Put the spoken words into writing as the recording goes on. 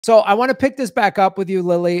So I want to pick this back up with you,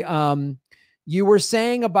 Lilly. You were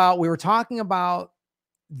saying about, we were talking about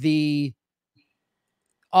the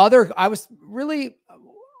other, I was really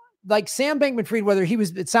like Sam Bankman-Fried, whether he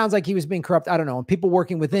was, it sounds like he was being corrupt. I don't know. And people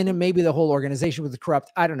working within him, maybe the whole organization was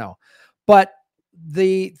corrupt. I don't know. But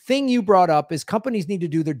the thing you brought up is companies need to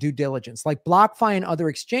do their due diligence, like BlockFi and other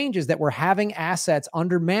exchanges that were having assets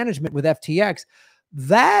under management with FTX.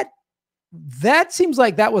 That seems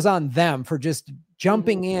like that was on them for just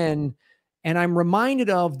jumping in. And I'm reminded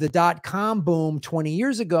of the .com boom 20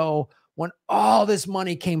 years ago when all this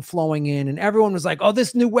money came flowing in and everyone was like, oh,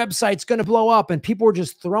 this new website's going to blow up. And people were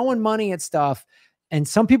just throwing money at stuff. And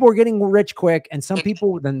some people were getting rich quick. And some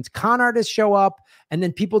people, then con artists show up, and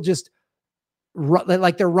then people just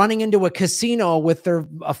like they're running into a casino with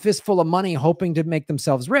a fistful of money, hoping to make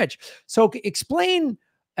themselves rich. So explain,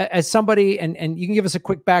 as somebody, and you can give us a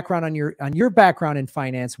quick background on your background in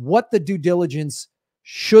finance, what the due diligence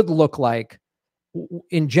should look like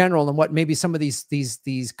in general, and what maybe some of these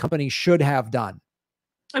companies should have done.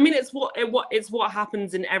 I mean, it's what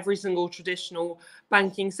happens in every single traditional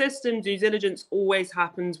banking system. Due diligence always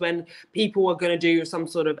happens when people are going to do some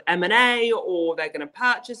sort of M&A, or they're going to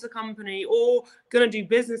purchase a company, or going to do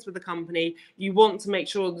business with a company. You want to make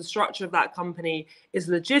sure the structure of that company is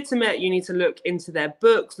legitimate. You need to look into their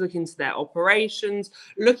books, look into their operations,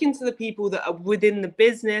 look into the people that are within the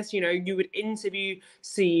business. You know, you would interview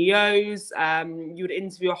CEOs, you would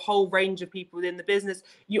interview a whole range of people within the business.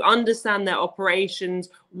 You understand their operations,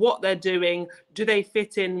 what they're doing. Do they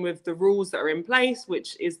fit in with the rules that are in place?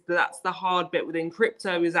 That's the hard bit within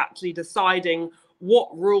crypto, is actually deciding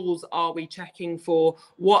what rules are we checking for,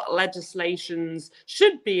 what legislations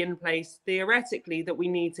should be in place theoretically that we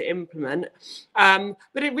need to implement.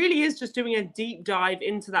 But it really is just doing a deep dive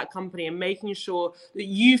into that company and making sure that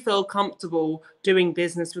you feel comfortable doing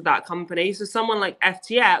business with that company. So someone like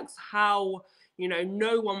FTX, how, you know,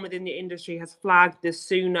 no one within the industry has flagged this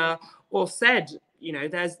sooner or said, you know,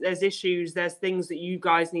 there's issues, there's things that you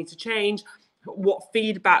guys need to change, what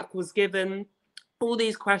feedback was given, all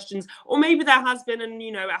these questions. Or maybe there has been, and,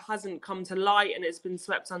 you know, it hasn't come to light and it's been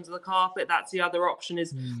swept under the carpet. That's the other option,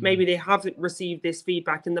 is maybe they haven't received this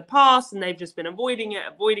feedback in the past and they've just been avoiding it.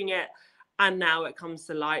 And now it comes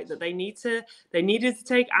to light that they needed to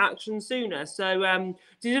take action sooner. So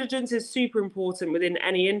due diligence is super important within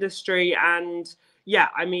any industry. And yeah,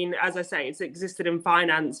 I mean, as I say, it's existed in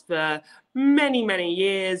finance for many, many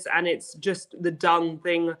years, and it's just the done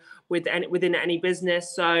thing within any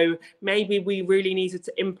business. So maybe we really needed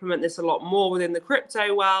to implement this a lot more within the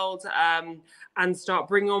crypto world, and start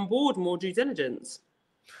bringing on board more due diligence.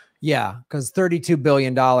 Yeah, because $32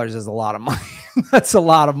 billion is a lot of money. That's a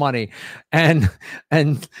lot of money. And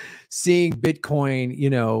seeing Bitcoin,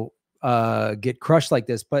 you know, get crushed like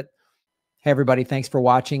this. But hey, everybody, thanks for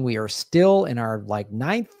watching. We are still in our like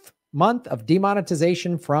 9th month of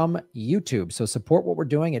demonetization from YouTube. So support what we're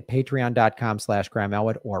doing at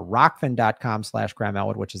patreon.com/GrahamElwood or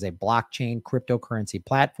rockfin.com/GrahamElwood, which is a blockchain cryptocurrency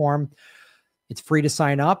platform. It's free to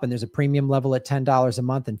sign up, and there's a premium level at $10 a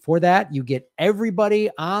month. And for that, you get everybody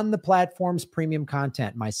on the platform's premium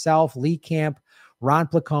content. Myself, Lee Camp, Ron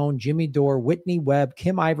Placone, Jimmy Dore, Whitney Webb,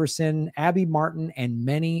 Kim Iverson, Abby Martin, and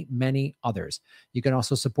many, many others. You can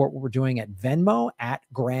also support what we're doing at Venmo at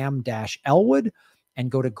Graham-Elwood, and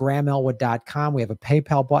go to GrahamElwood.com. We have a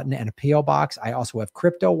PayPal button and a PO box. I also have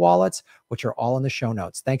crypto wallets, which are all in the show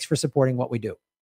notes. Thanks for supporting what we do.